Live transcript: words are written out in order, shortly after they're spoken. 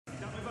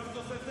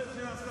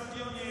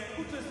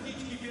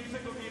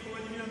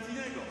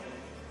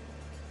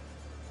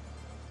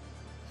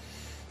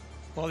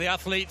Well, the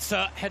athletes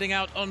are heading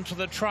out onto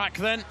the track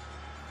then.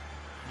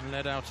 And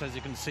led out, as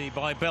you can see,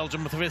 by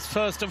Belgium with his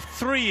first of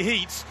 3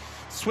 heats.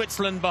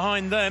 Switzerland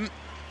behind them.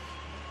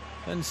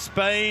 Then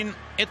Spain,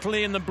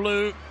 Italy in the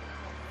blue,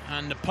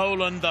 and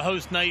Poland, the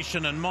host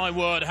nation. And my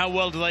word, how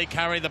well do they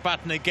carry the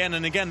baton again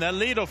and again. Their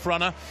lead-off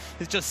runner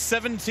is just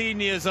 17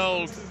 years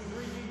old.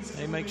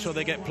 They make sure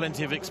they get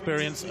plenty of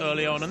experience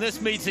early on. And this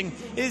meeting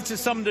is, to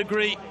some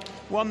degree,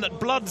 one that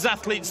bloods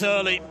athletes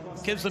early,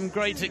 gives them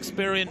great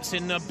experience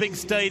in big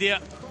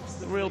stadia,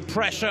 real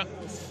pressure.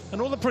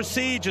 And all the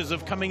procedures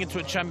of coming into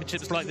a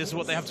championships like this is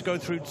what they have to go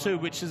through too,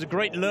 which is a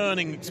great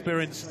learning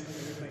experience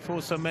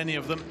for so many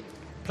of them.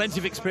 Plenty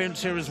of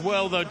experience here as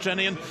well, though,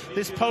 Jenny, and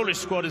this Polish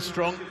squad is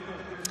strong.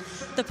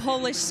 The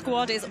Polish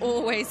squad is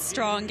always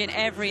strong in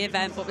every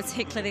event, but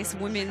particularly this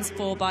women's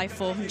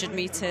 4x400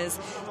 metres.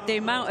 The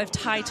amount of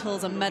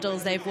titles and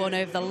medals they've won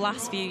over the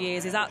last few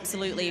years is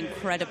absolutely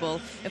incredible.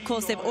 Of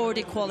course, they've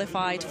already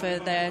qualified for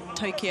the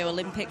Tokyo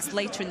Olympics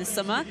later in the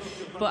summer,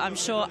 but I'm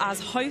sure as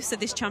hosts of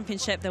this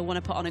championship, they'll want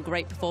to put on a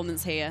great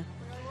performance here.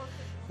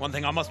 One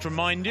thing I must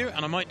remind you,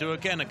 and I might do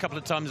again a couple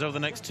of times over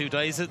the next 2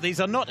 days, that these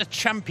are not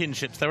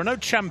championships. There are no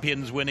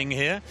champions winning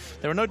here.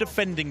 There are no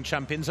defending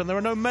champions, and there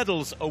are no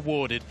medals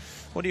awarded.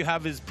 What you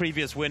have is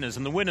previous winners,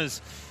 and the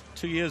winners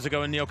 2 years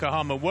ago in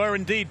Yokohama were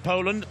indeed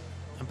Poland.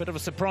 A bit of a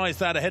surprise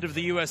that ahead of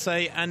the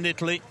USA and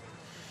Italy.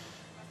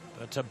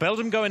 But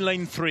Belgium go in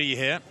lane 3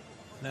 here.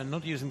 They're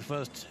not using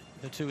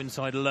the 2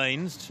 inside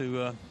lanes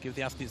to give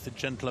the athletes the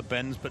gentler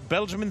bends, but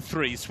Belgium in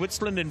 3,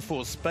 Switzerland in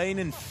 4, Spain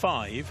in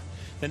 5,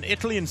 then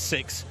Italy in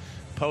 6,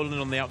 Poland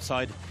on the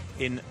outside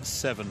in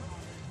 7.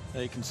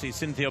 There you can see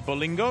Cynthia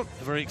Bolingo,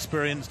 a very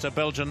experienced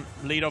Belgian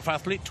lead-off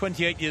athlete,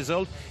 28 years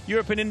old,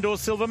 European indoor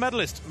silver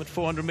medalist at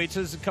 400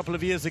 metres a couple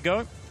of years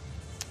ago.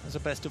 Has a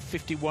best of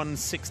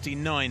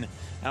 51.69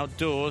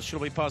 outdoors. She'll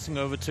be passing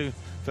over to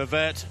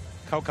Verwert,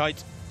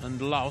 Kaukait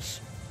and Laus.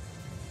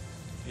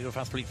 Lead-off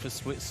athlete for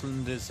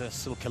Switzerland is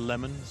Silke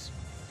Lemmens,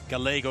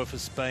 Gallego for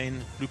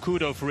Spain,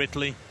 Lucudo for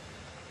Italy,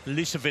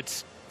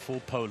 Lisewicz for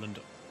Poland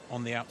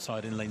on the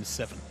outside in lane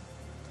 7.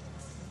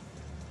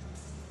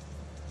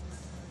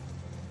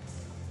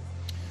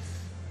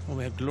 Well,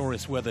 we had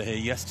glorious weather here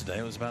yesterday.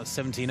 It was about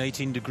 17,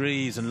 18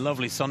 degrees and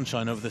lovely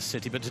sunshine over the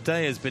city, but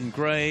today has been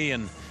grey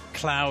and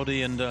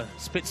cloudy and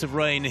spits of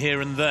rain here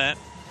and there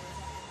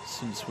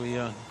since we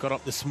got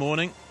up this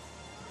morning.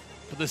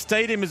 But the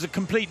stadium is a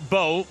complete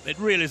bowl. It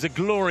really is a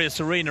glorious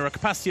arena, a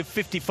capacity of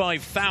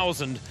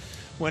 55,000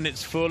 when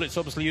it's full. It's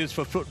obviously used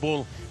for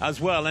football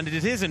as well, and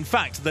it is in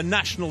fact the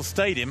national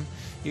stadium,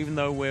 even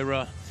though we're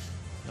a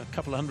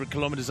couple of 100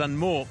 kilometers and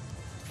more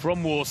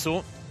from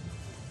Warsaw.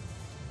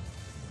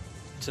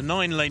 It's a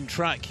 9-lane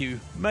track, you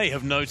may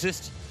have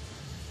noticed,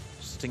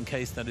 just in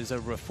case that is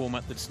ever a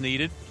format that's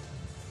needed.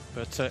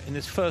 But in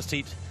this first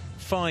heat,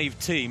 5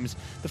 teams.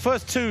 The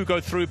first 2 go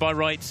through by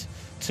right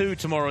to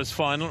tomorrow's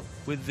final,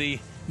 with the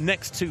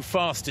next 2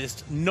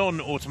 fastest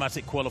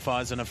non-automatic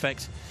qualifiers in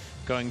effect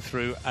going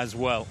through as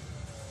well.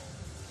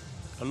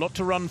 A lot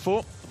to run for.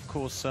 Of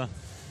course,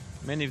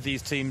 many of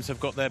these teams have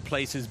got their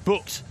places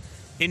booked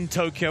in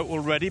Tokyo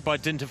already by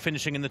dint of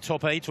finishing in the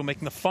top 8, or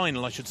making the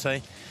final, I should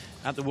say,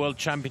 at the World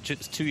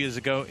Championships 2 years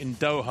ago in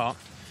Doha.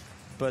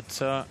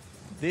 But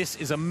this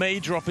is a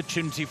major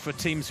opportunity for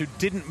teams who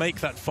didn't make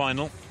that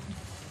final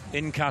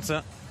in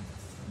Qatar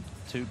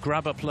to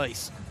grab a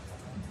place.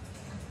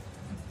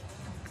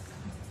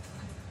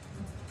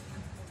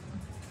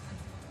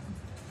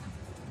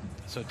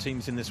 So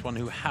teams in this one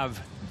who have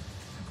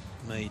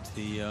made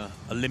the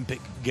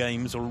Olympic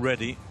Games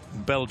already: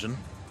 Belgium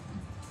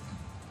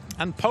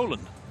and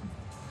Poland,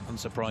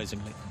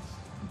 unsurprisingly.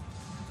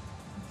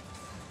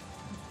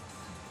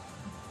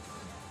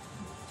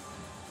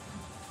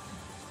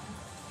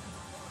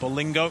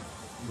 Bolingo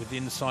with the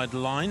inside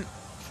line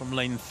from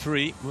lane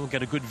 3. We'll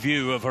get a good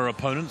view of her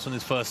opponents on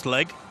his first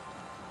leg.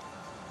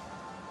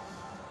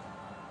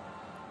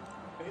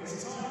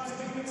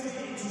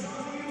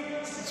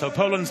 So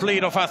Poland's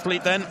lead-off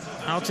athlete then,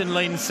 out in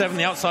lane 7,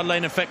 the outside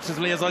lane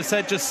effectively, as I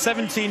said, just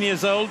 17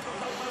 years old.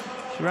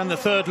 She ran the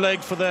 3rd leg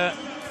for their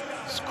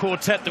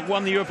quartet that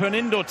won the European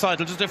indoor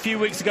title just a few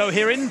weeks ago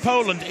here in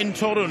Poland, in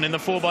Torun, in the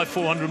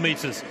 4x400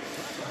 metres.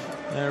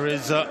 There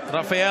is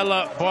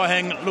Rafaela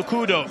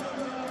Boheng-Lucudo,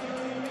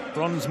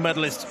 bronze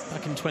medalist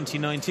back in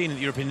 2019 at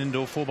the European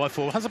indoor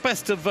 4x4. Has a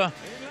best of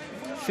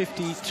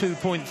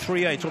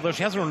 52.38, although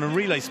she has run a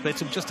relay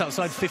split of just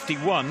outside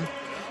 51.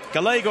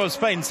 Gallego of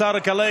Spain,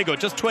 Sara Gallego,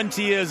 just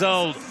 20 years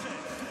old.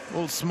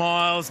 All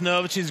smiles,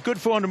 nervous. She's a good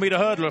 400-metre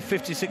hurdler,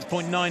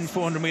 56.9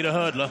 400-metre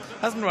hurdler.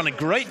 Hasn't run a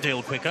great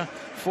deal quicker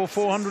for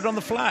 400 on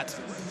the flat.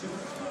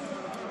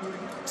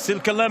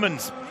 Silke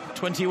Lemmens,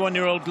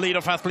 21-year-old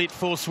lead-off athlete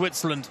for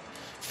Switzerland.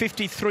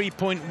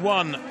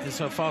 53.1 is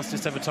her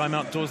fastest ever time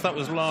outdoors. That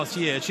was last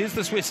year. She is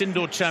the Swiss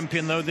indoor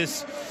champion, though,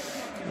 this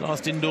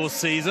last indoor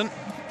season.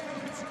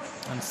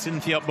 And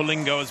Cynthia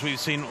Bolingo, as we've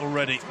seen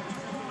already.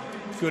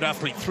 Good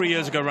athlete. 3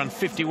 years ago ran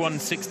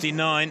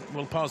 51.69.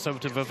 We'll pass over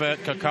to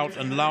Verwert, Kaukait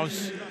and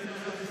Laus.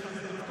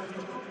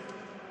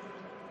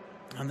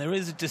 And there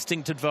is a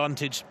distinct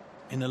advantage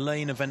in a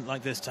lane event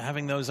like this, to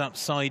having those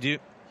outside you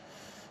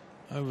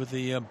over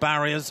the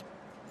barriers,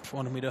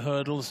 400-meter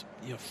hurdles.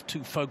 You're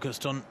too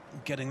focused on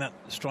getting that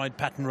stride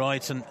pattern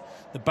right and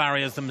the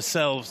barriers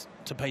themselves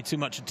to pay too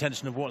much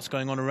attention of what's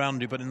going on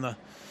around you. But in the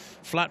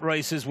flat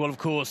races, well, of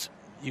course,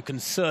 you can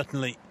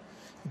certainly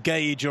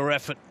gauge your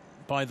effort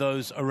by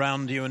those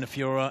around you. And if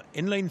you're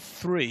in lane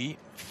 3,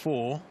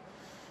 4,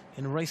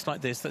 in a race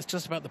like this, that's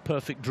just about the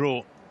perfect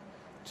draw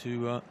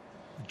to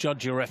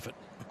judge your effort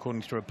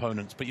according to your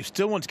opponents. But you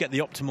still want to get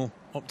the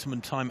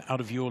optimum time out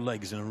of your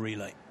legs in a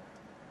relay.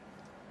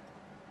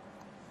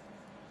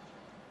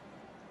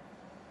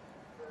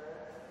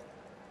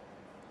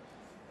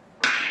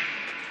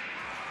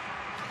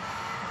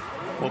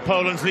 Well,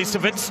 Poland's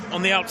Lisowicz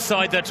on the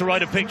outside there to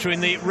ride a picture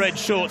in the red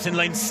shorts in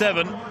lane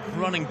 7,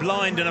 running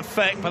blind in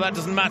effect, but that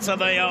doesn't matter.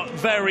 They are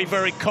very,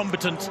 very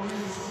competent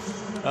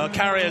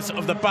carriers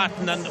of the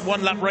baton and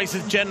one-lap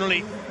races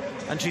generally.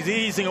 And she's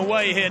easing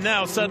away here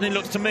now. Certainly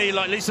looks to me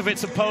like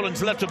Lisowicz of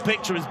Poland's left of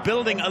picture is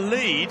building a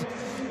lead,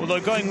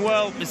 although going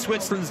well is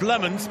Switzerland's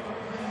Lemons.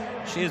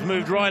 She has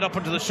moved right up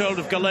onto the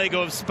shoulder of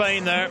Gallego of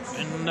Spain there.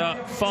 In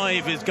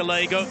 5 is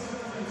Gallego.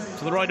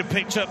 To the right of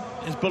picture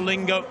is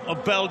Bolingo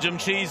of Belgium.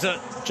 She's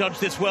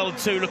judged this well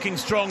too, looking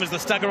strong as the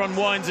stagger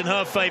unwinds in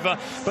her favour.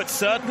 But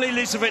certainly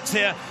Lisowicz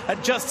here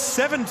at just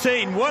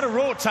 17. What a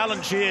raw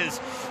talent she is,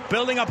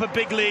 building up a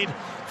big lead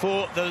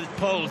for the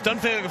Poles. Don't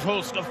think,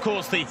 of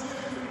course, the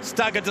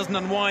stagger doesn't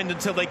unwind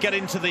until they get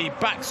into the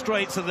back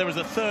straight, so there is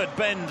a third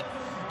bend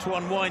to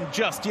unwind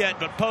just yet.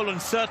 But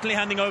Poland certainly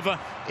handing over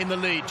in the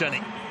lead,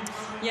 Jenny.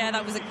 Yeah,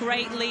 that was a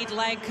great lead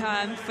leg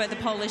for the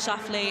Polish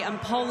athlete, and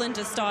Poland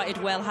has started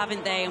well,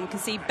 haven't they? And we can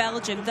see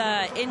Belgium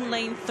there in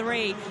lane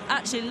 3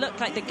 actually look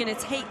like they're going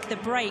to take the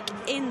break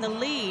in the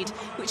lead,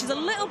 which is a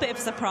little bit of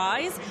a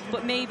surprise,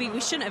 but maybe we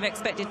shouldn't have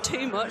expected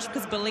too much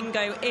because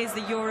Bolingo is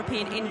the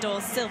European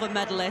indoors silver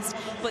medalist,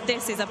 but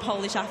this is a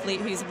Polish athlete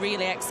who's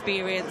really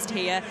experienced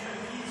here.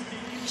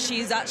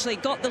 She's actually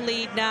got the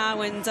lead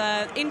now,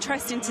 and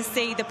interesting to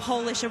see the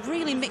Polish are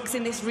really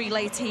mixing this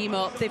relay team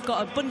up. They've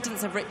got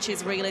abundance of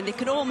riches reeling. They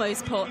could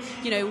almost put,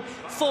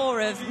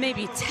 4 of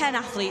maybe 10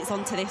 athletes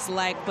onto this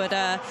leg, but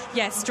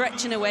yeah,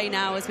 stretching away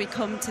now as we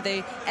come to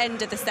the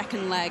end of the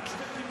second leg.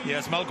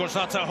 Yes,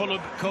 Małgorzata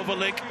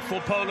Holub-Kowalik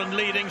for Poland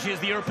leading. She is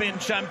the European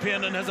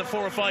champion and has a 4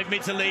 or 5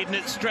 meter lead, and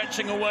it's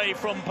stretching away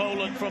from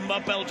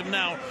Belgium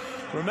now.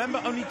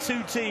 Remember, only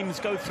 2 teams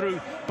go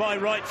through by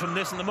right from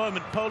this. At the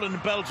moment, Poland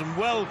and Belgium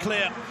well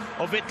clear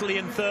of Italy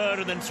in 3rd,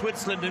 and then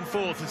Switzerland in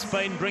 4th, and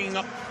Spain bringing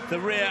up the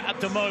rear at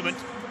the moment.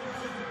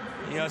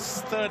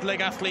 Yes, 3rd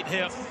leg athlete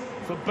here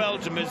for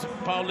Belgium is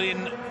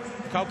Pauline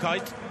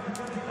Kaukait,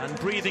 and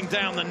breathing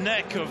down the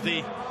neck of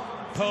the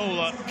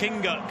Pole,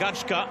 Kinga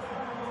Gajka.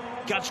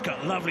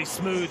 Gajka, lovely,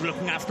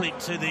 smooth-looking athlete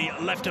to the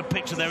left of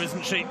picture there,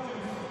 isn't she?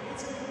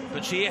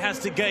 But she has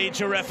to gauge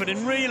her effort.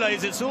 In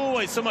relays, it's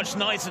always so much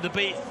nicer to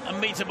be a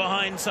metre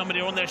behind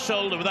somebody or on their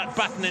shoulder with that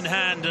baton in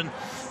hand and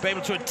be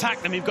able to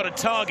attack them. You've got a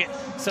target,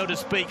 so to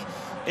speak.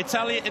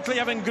 Italy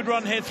having a good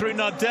run here through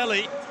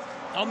Nardelli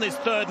on this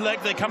 3rd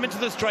leg. They come into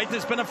the straight, and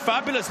it's been a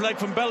fabulous leg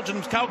from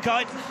Belgium's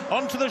Kaukait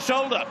onto the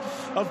shoulder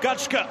of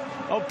Gajka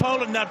of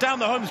Poland, now down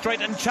the home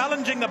straight and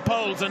challenging the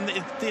Poles, and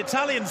the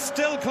Italians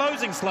still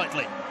closing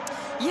slightly.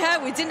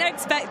 Yeah, we didn't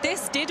expect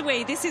this, did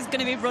we? This is going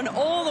to be run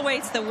all the way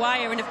to the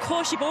wire. And of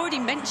course, you've already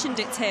mentioned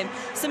it, Tim.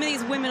 Some of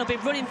these women will be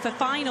running for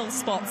final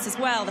spots as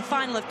well. The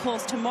final, of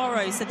course,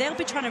 tomorrow. So they'll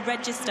be trying to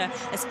register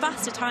as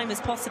fast a time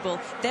as possible.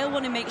 They'll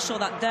want to make sure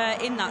that they're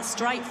in that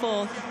strike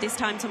for this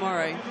time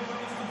tomorrow.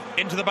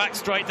 Into the back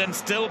straight, then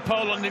still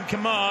Poland in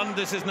command.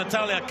 This is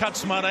Natalia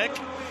Kaczmarek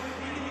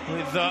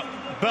with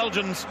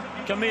Belgium's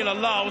Kamila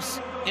Laus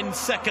in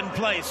 2nd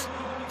place.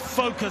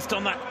 Focused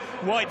on that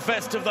white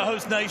vest of the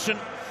host nation.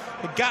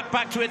 The gap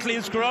back to Italy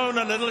has grown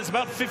a little. It's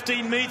about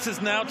 15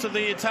 metres now to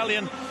the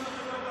Italian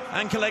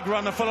ankle leg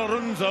runner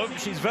Folorunzo.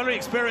 She's very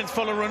experienced,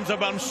 Folorunzo,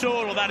 but I'm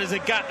sure that is a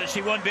gap that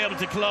she won't be able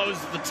to close.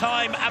 The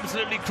time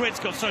absolutely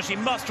critical, so she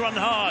must run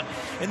hard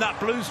in that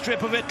blue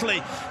strip of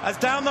Italy. As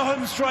down the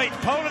home straight,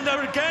 Poland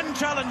are again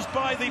challenged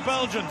by the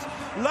Belgians.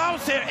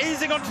 Laus here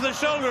easing onto the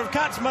shoulder of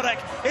Kaczmarek.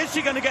 Is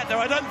she going to get there?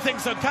 I don't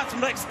think so.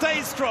 Kaczmarek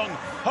stays strong,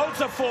 holds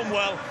her form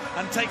well,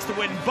 and takes the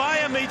win by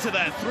a metre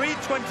there.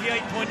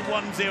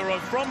 3:28.10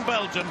 from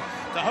Belgium.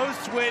 The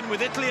hosts win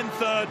with Italy in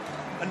 3rd,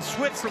 and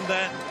Switzerland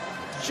there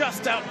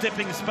just out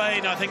dipping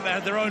Spain. I think they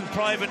had their own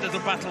private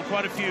little battle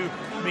quite a few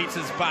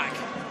metres back.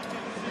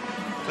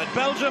 But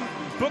Belgium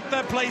booked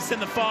their place in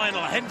the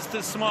final, hence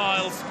the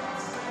smiles.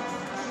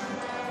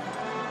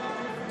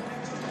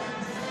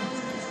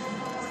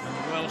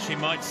 And well, she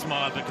might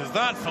smile, because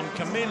that from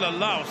Kamila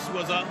Laus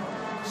was a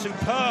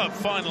superb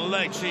final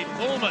leg. She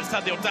almost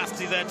had the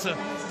audacity there to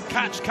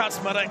catch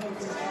Kaczmarek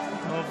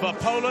of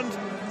Poland.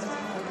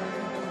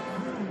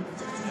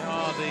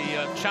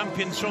 The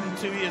champions from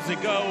 2 years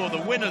ago, or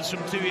the winners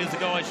from 2 years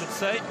ago, I should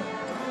say,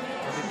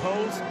 the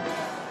Poles.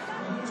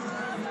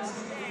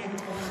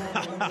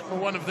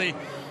 One of the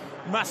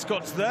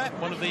mascots there,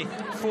 one of the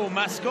 4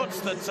 mascots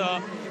that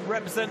are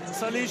represent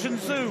Silesian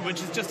Zoo,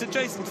 which is just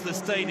adjacent to the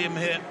stadium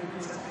here.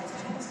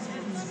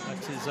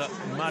 That is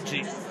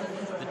Magi,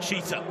 the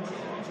cheetah. I'm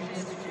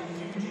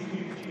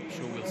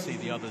sure we'll see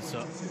the others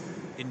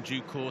in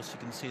due course. You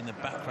can see in the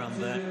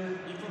background there,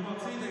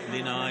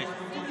 Linai.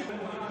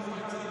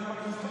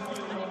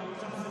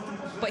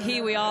 But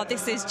here we are,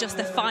 this is just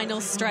the final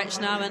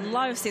stretch now, and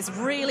Laos is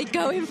really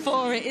going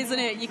for it, isn't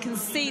it? You can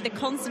see the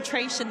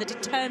concentration, the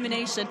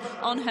determination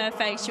on her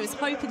face. She was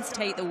hoping to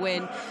take the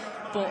win,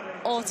 but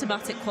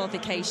automatic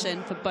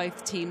qualification for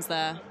both teams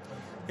there.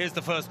 Here's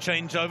the first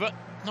changeover.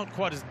 Not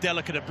quite as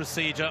delicate a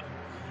procedure,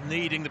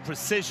 needing the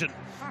precision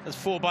as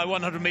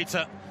 4x100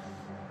 metre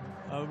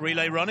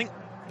relay running,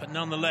 but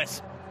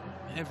nonetheless,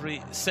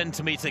 every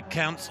centimetre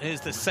counts.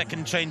 Here's the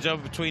second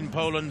changeover between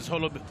Poland's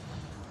Holub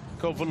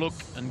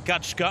Kowaluk and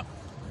Gajka.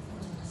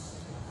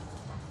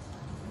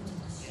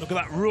 Look at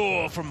that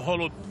roar from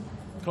Holub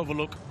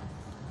Kowaluk.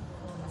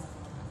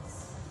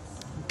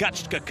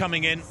 Gajka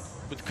coming in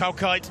with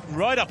Kaukait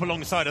right up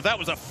alongside her. That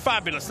was a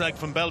fabulous leg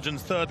from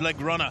Belgium's third leg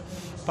runner,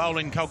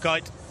 Pauline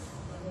Kaukait.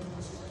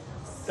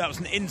 That was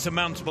an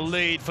insurmountable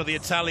lead for the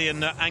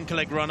Italian anchor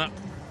leg runner,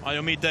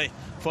 Iomide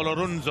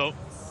Folorunzo.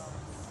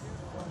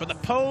 But the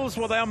Poles,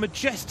 well, they are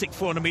majestic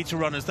 400-metre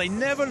runners. They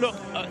never look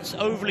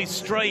overly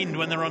strained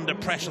when they're under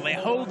pressure. They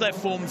hold their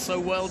form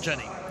so well,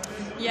 Jenny.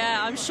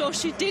 Yeah, I'm sure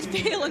she did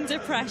feel under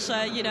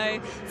pressure. You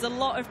know, there's a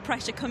lot of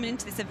pressure coming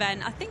into this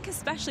event. I think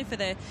especially for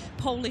the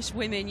Polish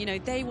women, you know,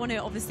 they want to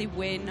obviously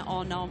win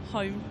on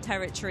home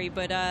territory,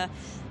 but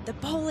the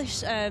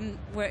Polish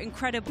were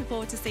incredible.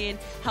 Forward to seeing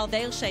how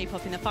they'll shape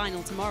up in the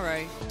final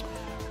tomorrow.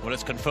 Well,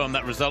 let's confirm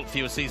that result for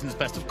your season's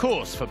best, of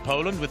course, for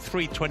Poland with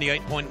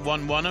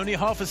 3:28.11, only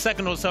half a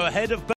second or so ahead of